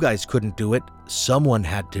 you guys couldn't do it, someone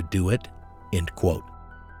had to do it," end quote.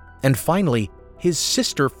 And finally, his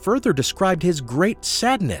sister further described his great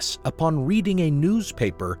sadness upon reading a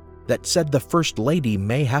newspaper that said the First Lady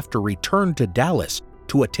may have to return to Dallas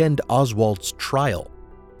to attend Oswald's trial.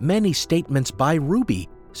 Many statements by Ruby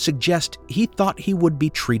suggest he thought he would be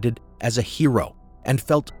treated as a hero and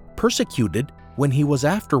felt persecuted when he was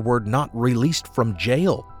afterward not released from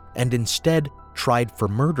jail and instead tried for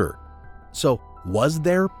murder. So, was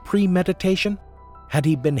there premeditation? Had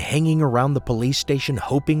he been hanging around the police station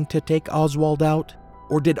hoping to take Oswald out?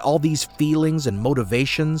 Or did all these feelings and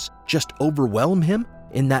motivations just overwhelm him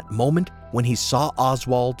in that moment when he saw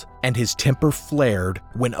Oswald and his temper flared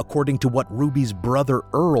when, according to what Ruby's brother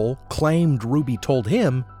Earl claimed Ruby told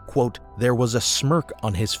him, quote, "There was a smirk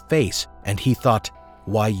on his face and he thought,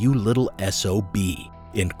 'Why, you little SOB,'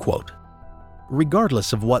 end quote."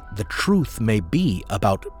 Regardless of what the truth may be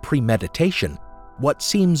about premeditation, what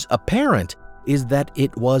seems apparent is that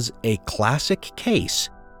it was a classic case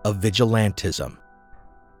of vigilantism.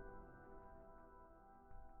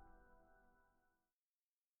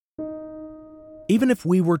 Even if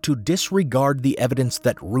we were to disregard the evidence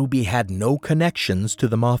that Ruby had no connections to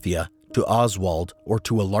the Mafia, to Oswald, or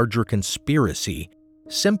to a larger conspiracy,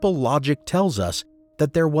 simple logic tells us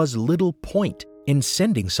that there was little point in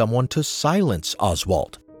sending someone to silence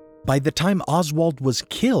Oswald. By the time Oswald was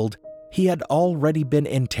killed, he had already been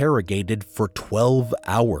interrogated for 12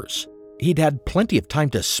 hours. He'd had plenty of time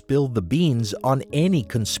to spill the beans on any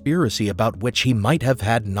conspiracy about which he might have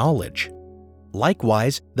had knowledge.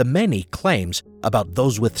 Likewise, the many claims about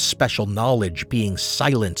those with special knowledge being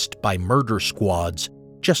silenced by murder squads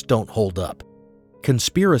just don't hold up.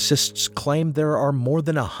 Conspiracists claim there are more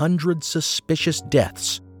than 100 suspicious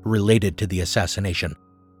deaths related to the assassination.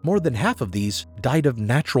 More than half of these died of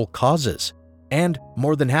natural causes, and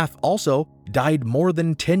more than half also died more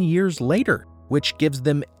than 10 years later, which gives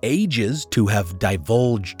them ages to have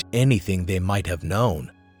divulged anything they might have known.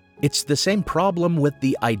 It's the same problem with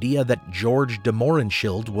the idea that George de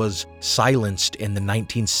Mohrenschildt was silenced in the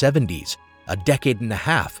 1970s, a decade and a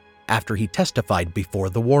half after he testified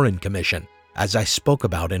before the Warren Commission, as I spoke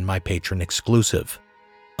about in my Patreon exclusive.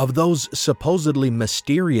 Of those supposedly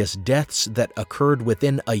mysterious deaths that occurred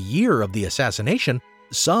within a year of the assassination,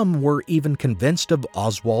 some were even convinced of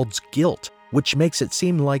Oswald's guilt, which makes it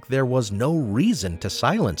seem like there was no reason to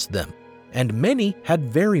silence them, and many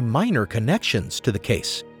had very minor connections to the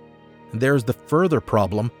case. There's the further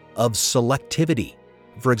problem of selectivity.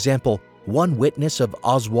 For example, one witness of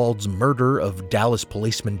Oswald's murder of Dallas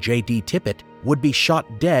policeman J.D. Tippit would be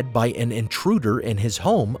shot dead by an intruder in his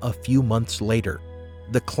home a few months later.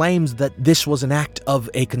 The claims that this was an act of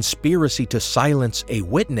a conspiracy to silence a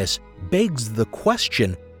witness begs the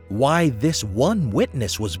question why this one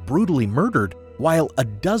witness was brutally murdered while a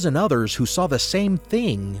dozen others who saw the same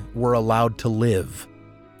thing were allowed to live.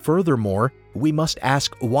 Furthermore, we must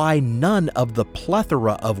ask why none of the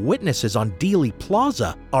plethora of witnesses on Dealey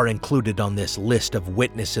Plaza are included on this list of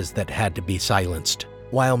witnesses that had to be silenced,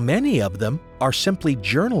 while many of them are simply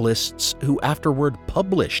journalists who afterward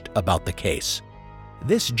published about the case.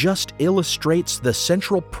 This just illustrates the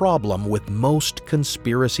central problem with most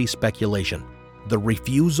conspiracy speculation: the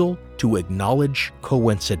refusal to acknowledge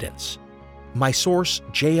coincidence. My source,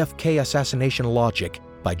 JFK Assassination Logic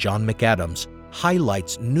by John McAdams,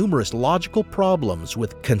 highlights numerous logical problems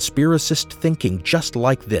with conspiracist thinking just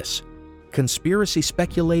like this. Conspiracy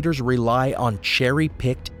speculators rely on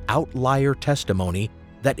cherry-picked outlier testimony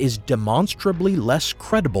that is demonstrably less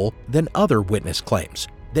credible than other witness claims.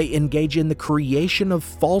 They engage in the creation of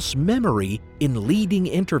false memory in leading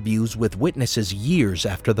interviews with witnesses years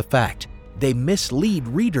after the fact. They mislead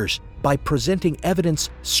readers by presenting evidence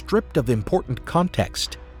stripped of important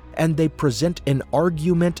context, and they present an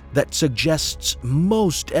argument that suggests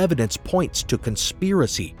most evidence points to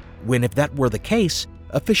conspiracy, when if that were the case,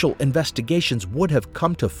 official investigations would have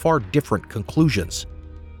come to far different conclusions.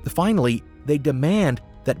 Finally, they demand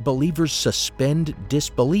that believers suspend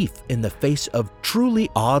disbelief in the face of truly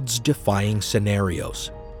odds-defying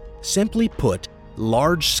scenarios. Simply put,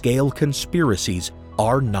 large-scale conspiracies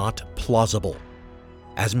are not plausible.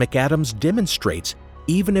 As McAdams demonstrates,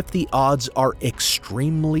 even if the odds are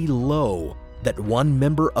extremely low that one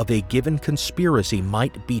member of a given conspiracy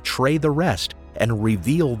might betray the rest and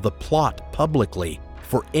reveal the plot publicly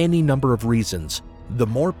for any number of reasons, the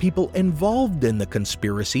more people involved in the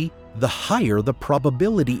conspiracy, the higher the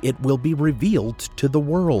probability it will be revealed to the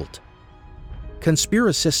world.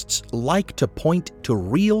 Conspiracists like to point to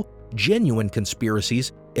real, genuine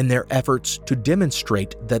conspiracies in their efforts to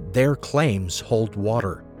demonstrate that their claims hold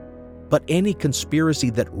water. But any conspiracy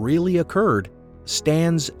that really occurred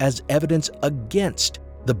stands as evidence against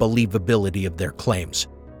the believability of their claims,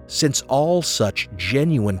 since all such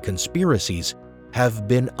genuine conspiracies have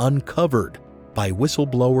been uncovered by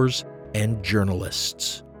whistleblowers and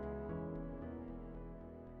journalists.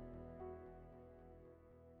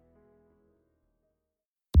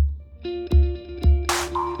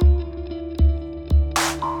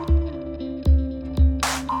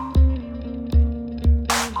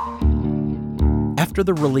 After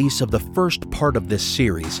the release of the first part of this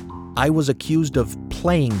series, I was accused of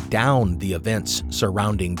playing down the events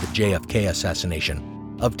surrounding the JFK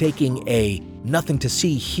assassination, of taking a nothing to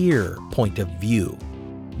see here point of view.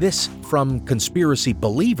 This from conspiracy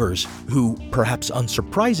believers who, perhaps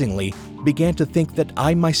unsurprisingly, began to think that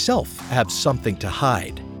I myself have something to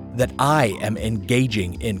hide, that I am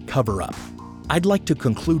engaging in cover-up. I'd like to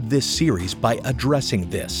conclude this series by addressing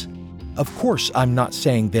this. Of course, I'm not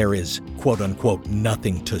saying there is, quote-unquote,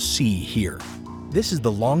 nothing to see here. This is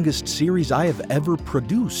the longest series I have ever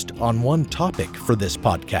produced on one topic for this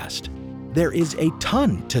podcast. There is a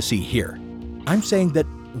ton to see here. I'm saying that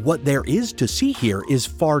what there is to see here is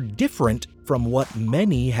far different from what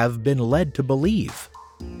many have been led to believe.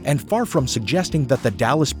 And far from suggesting that the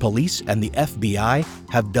Dallas police and the FBI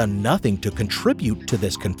have done nothing to contribute to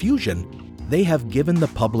this confusion, they have given the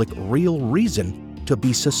public real reason to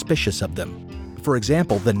be suspicious of them. For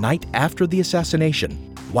example, the night after the assassination,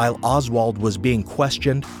 while Oswald was being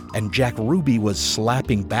questioned and Jack Ruby was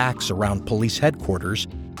slapping backs around police headquarters,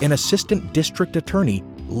 an assistant district attorney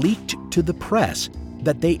leaked to the press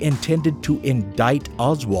that they intended to indict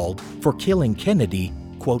Oswald for killing Kennedy,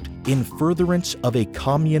 quote, in furtherance of a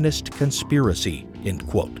communist conspiracy, end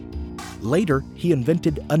quote. Later, he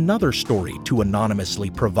invented another story to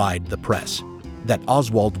anonymously provide the press, that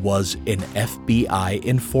Oswald was an FBI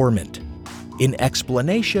informant. In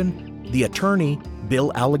explanation, the attorney,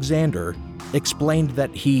 Bill Alexander, explained that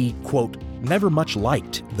he, quote, never much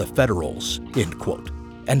liked the Federals, end quote,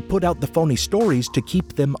 and put out the phony stories to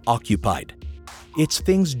keep them occupied. It's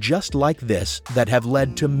things just like this that have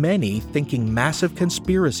led to many thinking massive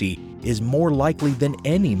conspiracy is more likely than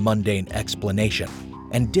any mundane explanation,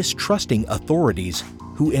 and distrusting authorities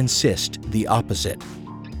who insist the opposite.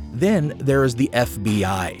 Then there is the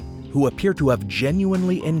FBI, who appear to have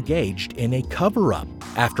genuinely engaged in a cover-up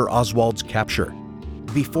after Oswald's capture.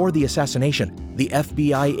 Before the assassination, the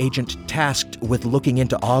FBI agent tasked with looking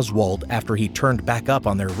into Oswald after he turned back up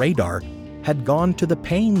on their radar had gone to the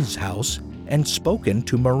Payne's house and spoken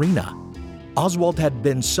to Marina. Oswald had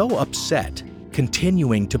been so upset,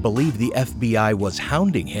 continuing to believe the FBI was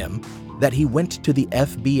hounding him, that he went to the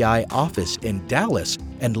FBI office in Dallas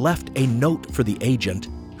and left a note for the agent,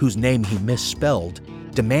 whose name he misspelled,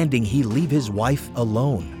 demanding he leave his wife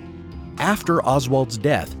alone. After Oswald's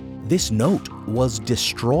death, this note was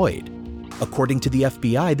destroyed. According to the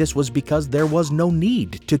FBI, this was because there was no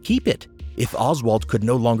need to keep it if Oswald could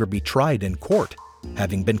no longer be tried in court,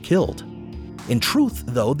 having been killed. In truth,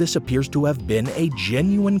 though, this appears to have been a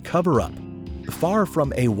genuine cover-up. Far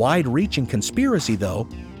from a wide-reaching conspiracy, though,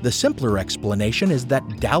 the simpler explanation is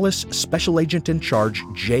that Dallas Special Agent in Charge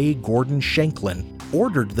J. Gordon Shanklin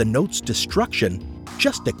ordered the note's destruction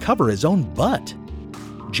just to cover his own butt.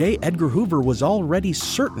 J. Edgar Hoover was already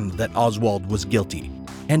certain that Oswald was guilty,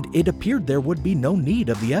 and it appeared there would be no need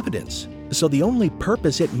of the evidence. So the only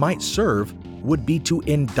purpose it might serve would be to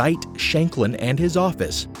indict Shanklin and his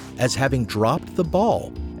office as having dropped the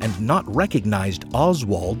ball and not recognized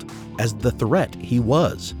Oswald as the threat he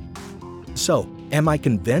was. So, am I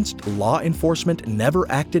convinced law enforcement never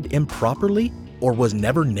acted improperly or was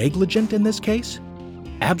never negligent in this case?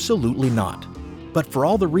 Absolutely not. But for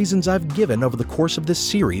all the reasons I've given over the course of this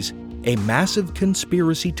series, a massive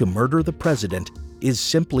conspiracy to murder the president is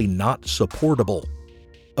simply not supportable.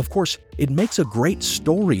 Of course, it makes a great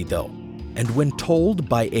story, though, and when told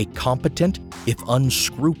by a competent, if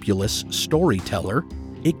unscrupulous, storyteller,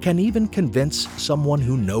 it can even convince someone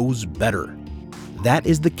who knows better. That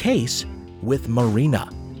is the case with Marina,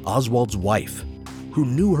 Oswald's wife, who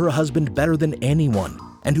knew her husband better than anyone,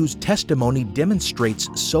 and whose testimony demonstrates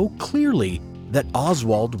so clearly that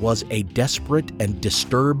Oswald was a desperate and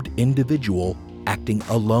disturbed individual acting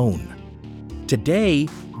alone. Today,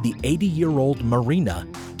 the 80-year-old Marina,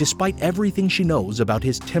 despite everything she knows about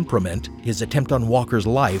his temperament, his attempt on Walker's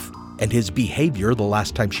life, and his behavior the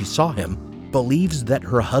last time she saw him, believes that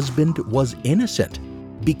her husband was innocent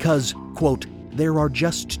because, quote, there are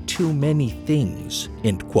just too many things,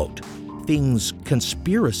 end quote, things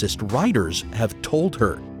conspiracist writers have told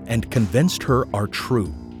her and convinced her are true.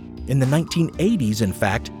 In the 1980s, in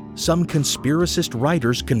fact, some conspiracist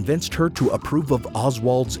writers convinced her to approve of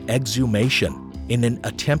Oswald's exhumation in an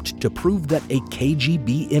attempt to prove that a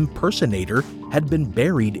KGB impersonator had been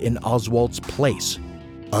buried in Oswald's place.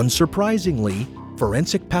 Unsurprisingly,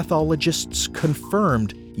 forensic pathologists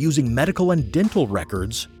confirmed using medical and dental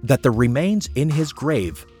records that the remains in his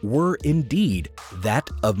grave were indeed that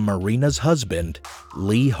of Marina's husband,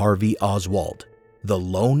 Lee Harvey Oswald, the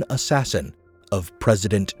lone assassin of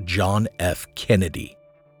President John F. Kennedy.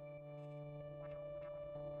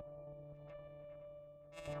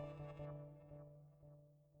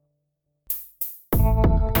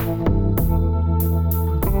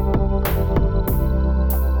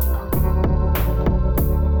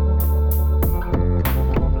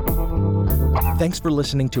 Thanks for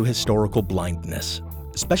listening to Historical Blindness.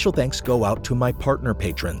 Special thanks go out to my partner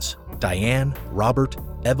patrons, Diane, Robert,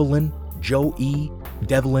 Evelyn, Joe E.,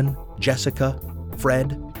 Devlin, Jessica,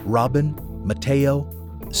 Fred, Robin, Mateo,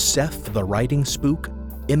 Seth the Writing Spook,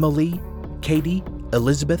 Emily, Katie,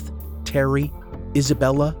 Elizabeth, Terry,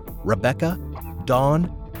 Isabella, Rebecca,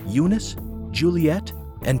 Dawn, Eunice, Juliet,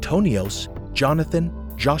 Antonios, Jonathan,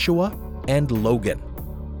 Joshua, and Logan.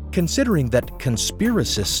 Considering that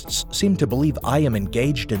conspiracists seem to believe I am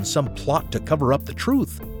engaged in some plot to cover up the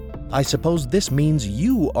truth, I suppose this means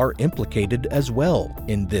you are implicated as well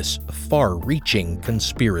in this far-reaching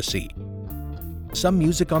conspiracy. Some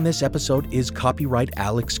music on this episode is copyright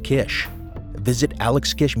Alex Kish. Visit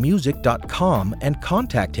alexkishmusic.com and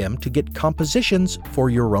contact him to get compositions for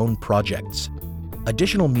your own projects.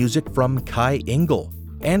 Additional music from Kai Engel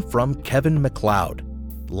and from Kevin MacLeod.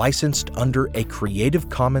 Licensed under a Creative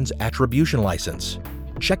Commons Attribution license.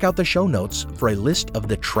 Check out the show notes for a list of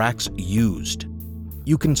the tracks used.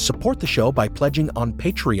 You can support the show by pledging on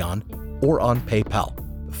Patreon or on PayPal.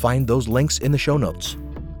 Find those links in the show notes.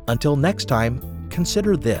 Until next time,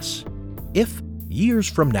 consider this. If, years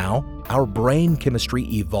from now, our brain chemistry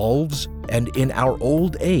evolves and in our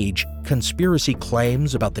old age, conspiracy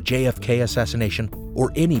claims about the JFK assassination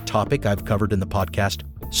or any topic I've covered in the podcast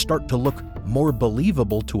start to look more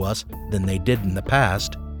believable to us than they did in the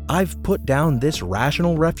past, I've put down this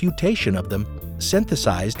rational refutation of them,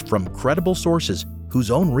 synthesized from credible sources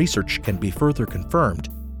whose own research can be further confirmed,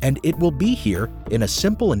 and it will be here in a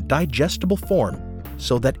simple and digestible form,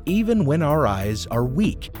 so that even when our eyes are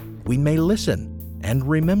weak, we may listen and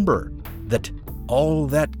remember that all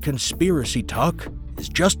that conspiracy talk is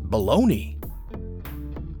just baloney.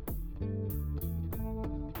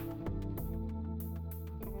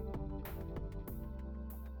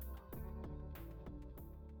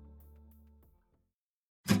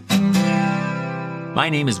 My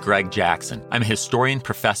name is Greg Jackson. I'm a historian,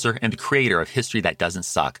 professor, and the creator of History That Doesn't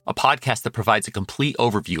Suck, a podcast that provides a complete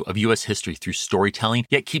overview of U.S. history through storytelling,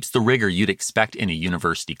 yet keeps the rigor you'd expect in a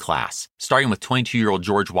university class. Starting with 22-year-old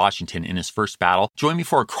George Washington in his first battle, join me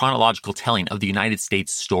for a chronological telling of the United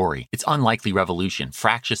States story, its unlikely revolution,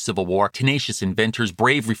 fractious civil war, tenacious inventors,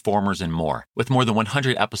 brave reformers, and more. With more than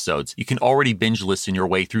 100 episodes, you can already binge listen your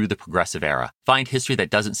way through the progressive era. Find History That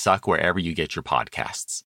Doesn't Suck wherever you get your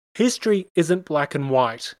podcasts. History isn't black and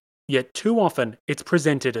white, yet too often it's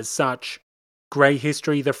presented as such. Grey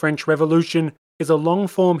History, the French Revolution, is a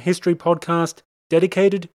long-form history podcast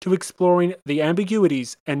dedicated to exploring the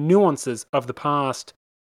ambiguities and nuances of the past.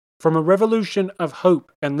 From a revolution of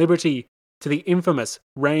hope and liberty to the infamous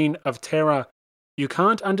Reign of Terror, you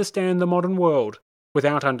can't understand the modern world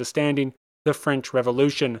without understanding the French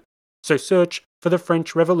Revolution. So search for the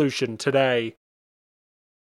French Revolution today.